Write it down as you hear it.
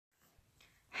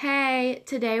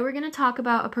Today we're going to talk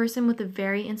about a person with a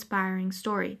very inspiring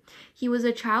story. He was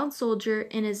a child soldier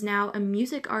and is now a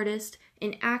music artist,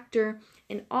 an actor,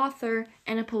 an author,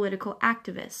 and a political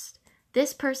activist.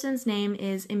 This person's name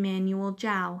is Emmanuel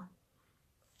Jal.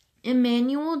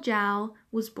 Emmanuel Jal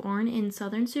was born in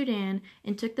southern Sudan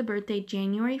and took the birthday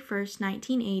January 1st,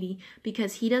 1980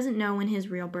 because he doesn't know when his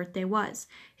real birthday was.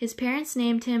 His parents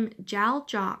named him Jal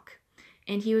Jock,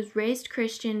 and he was raised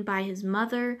Christian by his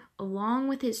mother along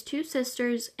with his 2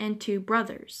 sisters and 2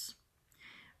 brothers.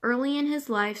 Early in his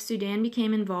life, Sudan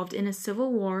became involved in a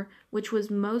civil war which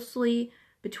was mostly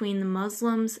between the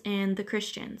Muslims and the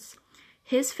Christians.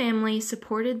 His family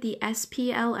supported the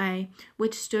SPLA,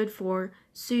 which stood for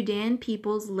Sudan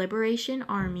People's Liberation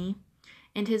Army,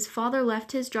 and his father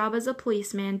left his job as a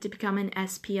policeman to become an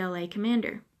SPLA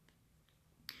commander.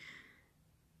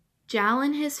 Jal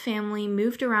and his family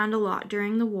moved around a lot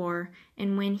during the war,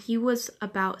 and when he was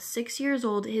about 6 years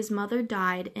old, his mother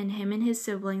died and him and his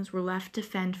siblings were left to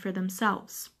fend for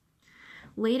themselves.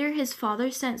 Later, his father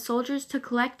sent soldiers to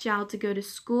collect Jal to go to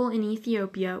school in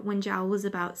Ethiopia when Jal was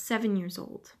about 7 years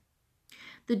old.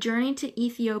 The journey to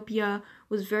Ethiopia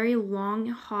was very long,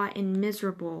 hot, and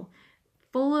miserable,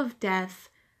 full of death,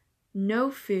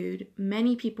 no food,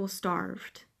 many people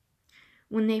starved.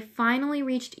 When they finally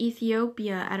reached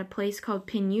Ethiopia at a place called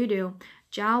Pinyudu,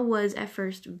 Jal was at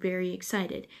first very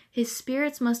excited. His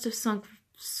spirits must have sunk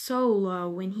so low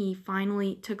when he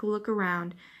finally took a look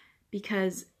around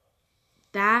because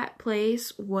that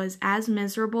place was as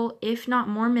miserable, if not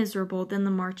more miserable, than the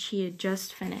march he had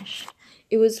just finished.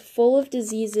 It was full of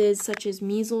diseases such as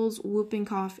measles, whooping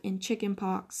cough, and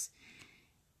chickenpox,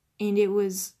 and it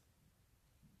was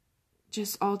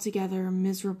just altogether a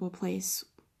miserable place.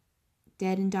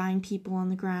 Dead and dying people on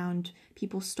the ground,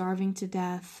 people starving to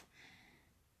death.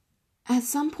 At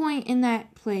some point in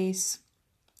that place,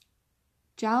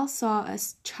 Jal saw a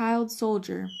child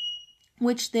soldier,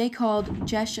 which they called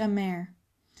Jesh Amer.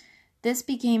 This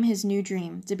became his new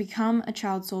dream, to become a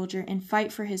child soldier and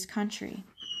fight for his country.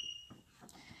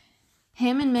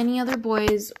 Him and many other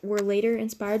boys were later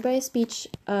inspired by a speech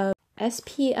of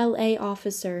SPLA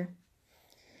officer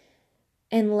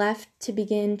and left to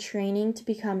begin training to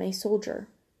become a soldier.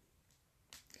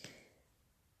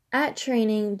 At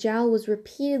training, Jal was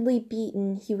repeatedly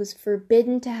beaten, he was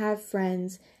forbidden to have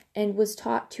friends, and was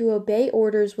taught to obey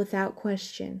orders without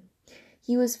question.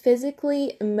 He was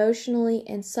physically, emotionally,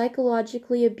 and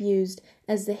psychologically abused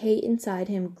as the hate inside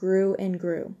him grew and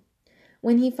grew.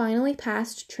 When he finally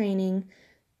passed training,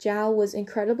 Jal was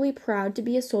incredibly proud to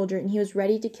be a soldier and he was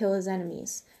ready to kill his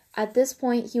enemies. At this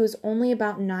point, he was only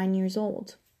about 9 years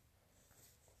old.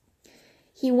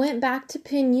 He went back to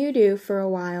Pinyudu for a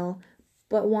while,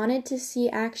 but wanted to see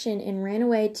action and ran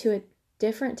away to a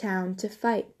different town to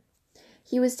fight.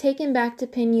 He was taken back to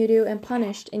Pinyudu and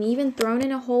punished and even thrown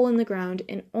in a hole in the ground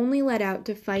and only let out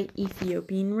to fight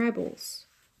Ethiopian rebels.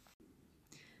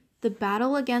 The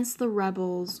battle against the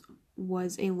rebels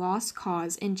was a lost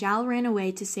cause, and Jal ran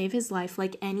away to save his life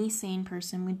like any sane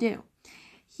person would do.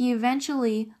 He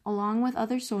eventually, along with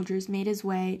other soldiers, made his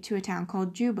way to a town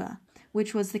called Juba,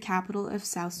 which was the capital of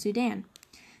South Sudan.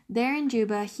 There in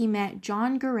Juba, he met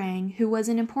John Garang, who was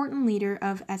an important leader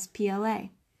of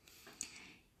SPLA.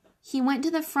 He went to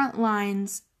the front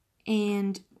lines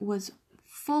and was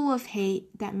full of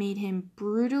hate that made him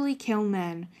brutally kill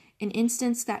men, an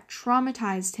instance that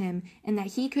traumatized him and that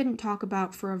he couldn't talk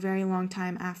about for a very long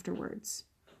time afterwards.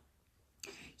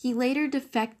 He later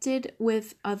defected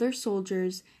with other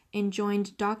soldiers and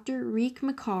joined Dr. Riek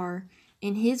Machar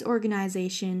in his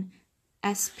organization,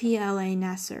 SPLA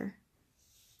Nasser.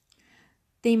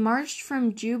 They marched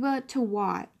from Juba to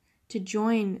Wat to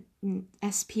join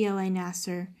SPLA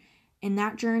Nasser, and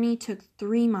that journey took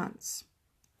 3 months.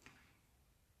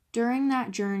 During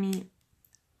that journey,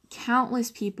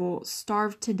 countless people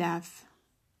starved to death.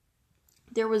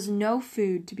 There was no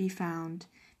food to be found.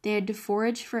 They had to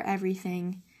forage for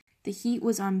everything. The heat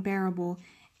was unbearable,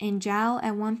 and Jal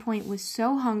at one point was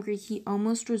so hungry he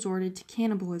almost resorted to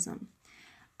cannibalism.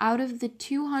 Out of the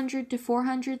 200 to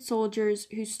 400 soldiers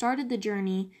who started the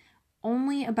journey,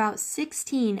 only about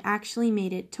 16 actually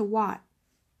made it to Wat.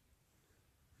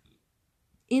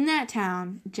 In that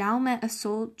town, Jal met a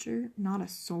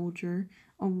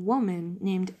woman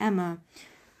named Emma,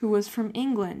 who was from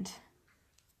England.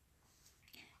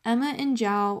 Emma and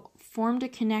Jal formed a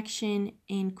connection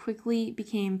and quickly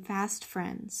became fast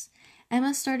friends.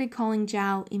 Emma started calling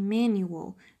Jal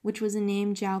Emmanuel, which was a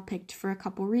name Jal picked for a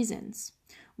couple reasons.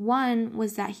 One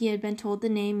was that he had been told the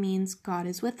name means God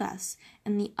is with us,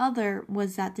 and the other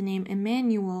was that the name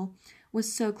Emmanuel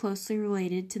was so closely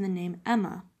related to the name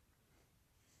Emma.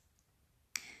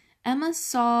 Emma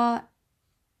saw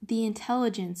the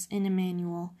intelligence in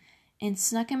Emmanuel and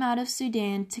snuck him out of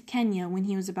Sudan to Kenya when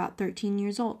he was about 13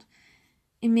 years old.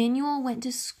 Emmanuel went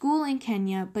to school in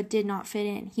Kenya but did not fit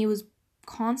in. He was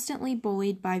constantly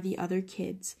bullied by the other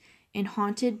kids and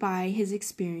haunted by his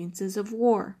experiences of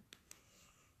war.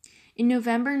 In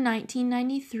November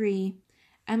 1993,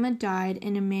 Emma died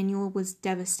and Emmanuel was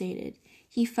devastated.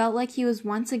 He felt like he was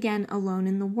once again alone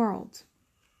in the world.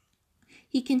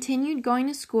 He continued going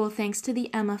to school thanks to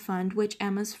the Emma Fund, which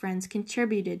Emma's friends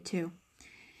contributed to.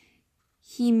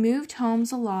 He moved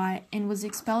homes a lot and was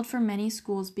expelled from many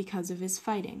schools because of his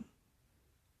fighting.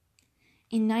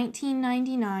 In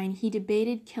 1999, he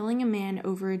debated killing a man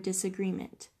over a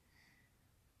disagreement.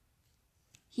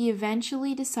 He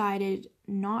eventually decided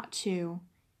not to.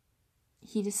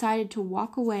 He decided to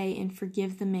walk away and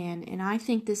forgive the man, and I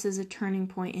think this is a turning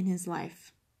point in his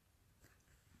life.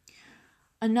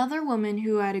 Another woman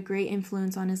who had a great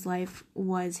influence on his life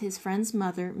was his friend's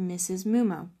mother, Mrs.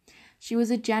 Mumo. She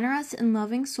was a generous and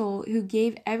loving soul who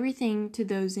gave everything to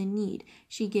those in need.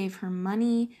 She gave her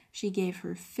money, she gave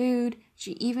her food,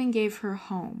 she even gave her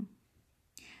home.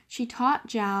 She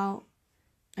taught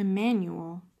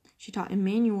Emmanuel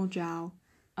Jal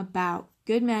about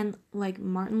good men like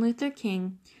Martin Luther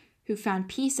King, who found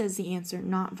peace as the answer,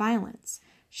 not violence.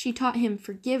 She taught him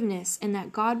forgiveness and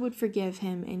that God would forgive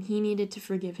him and he needed to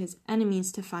forgive his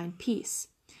enemies to find peace.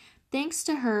 Thanks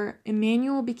to her,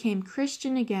 Emmanuel became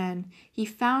Christian again. He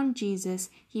found Jesus,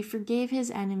 he forgave his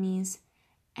enemies,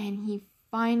 and he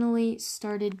finally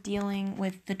started dealing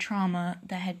with the trauma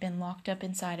that had been locked up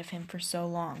inside of him for so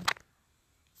long.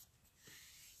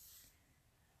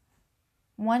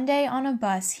 One day on a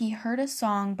bus, he heard a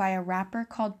song by a rapper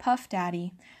called Puff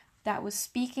Daddy that was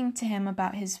speaking to him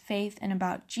about his faith and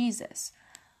about Jesus.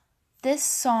 This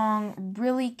song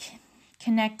really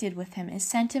connected with him. It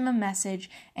sent him a message,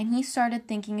 and he started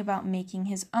thinking about making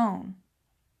his own.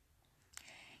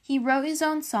 He wrote his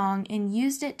own song and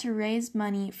used it to raise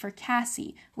money for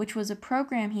Cassie, which was a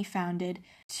program he founded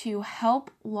to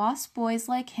help lost boys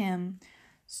like him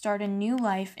start a new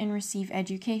life and receive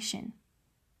education.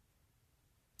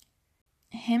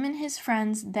 Him and his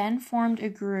friends then formed a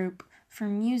group for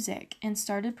music and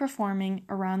started performing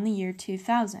around the year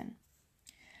 2000.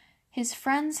 His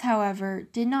friends, however,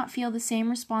 did not feel the same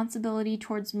responsibility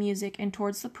towards music and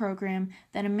towards the program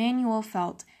that Emmanuel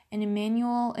felt, and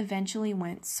Emmanuel eventually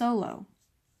went solo.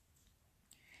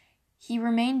 He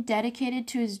remained dedicated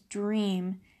to his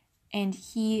dream, and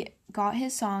he got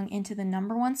his song into the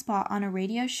 #1 spot on a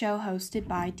radio show hosted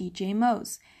by DJ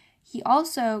Mose. He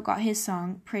also got his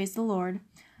song, Praise the Lord,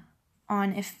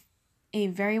 on a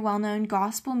very well-known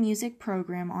gospel music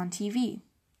program on TV.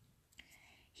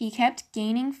 He kept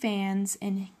gaining fans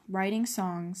and writing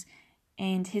songs,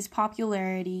 and his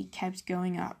popularity kept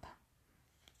going up.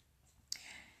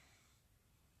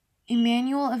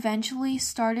 Emmanuel eventually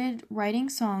started writing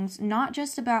songs not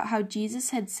just about how Jesus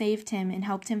had saved him and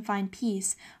helped him find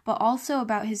peace, but also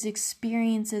about his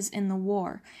experiences in the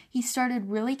war. He started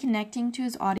really connecting to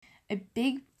his audience. A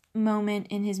big moment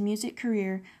in his music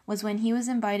career was when he was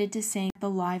invited to sing the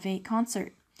Live 8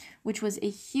 concert, which was a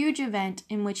huge event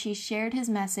in which he shared his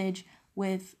message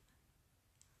with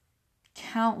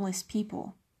countless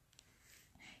people.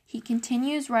 He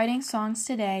continues writing songs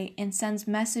today and sends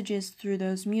messages through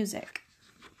those music.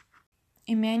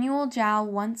 Emmanuel Jal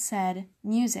once said,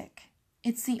 "Music,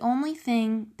 it's the only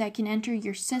thing that can enter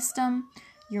your system,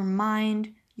 your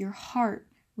mind, your heart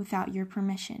without your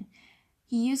permission."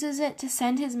 He uses it to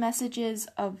send his messages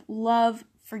of love,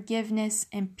 forgiveness,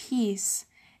 and peace,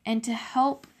 and to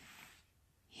help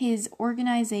his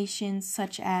organizations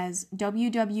such as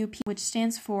WWP, which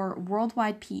stands for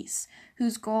Worldwide Peace,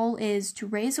 whose goal is to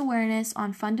raise awareness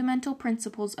on fundamental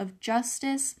principles of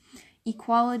justice,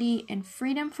 equality, and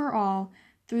freedom for all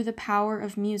through the power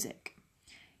of music.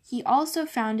 He also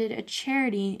founded a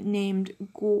charity named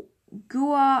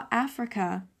Gua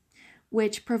Africa,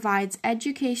 which provides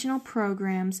educational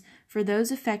programs for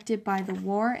those affected by the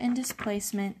war and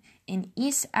displacement in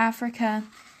East Africa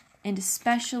and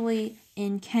especially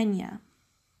in Kenya.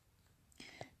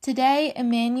 Today,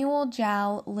 Emmanuel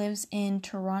Jal lives in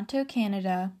Toronto,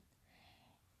 Canada,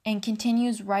 and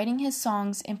continues writing his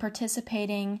songs and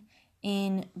participating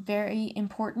in very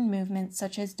important movements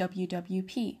such as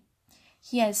WWP.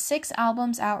 He has 6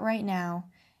 albums out right now,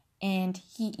 and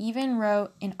he even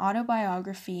wrote an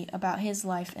autobiography about his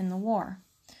life in the war.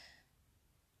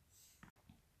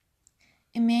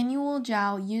 Emmanuel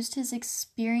Jal used his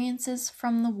experiences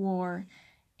from the war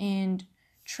and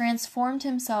transformed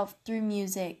himself through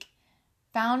music,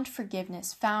 found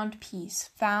forgiveness, found peace,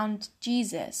 found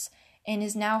Jesus, and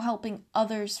is now helping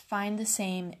others find the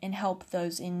same and help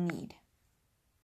those in need.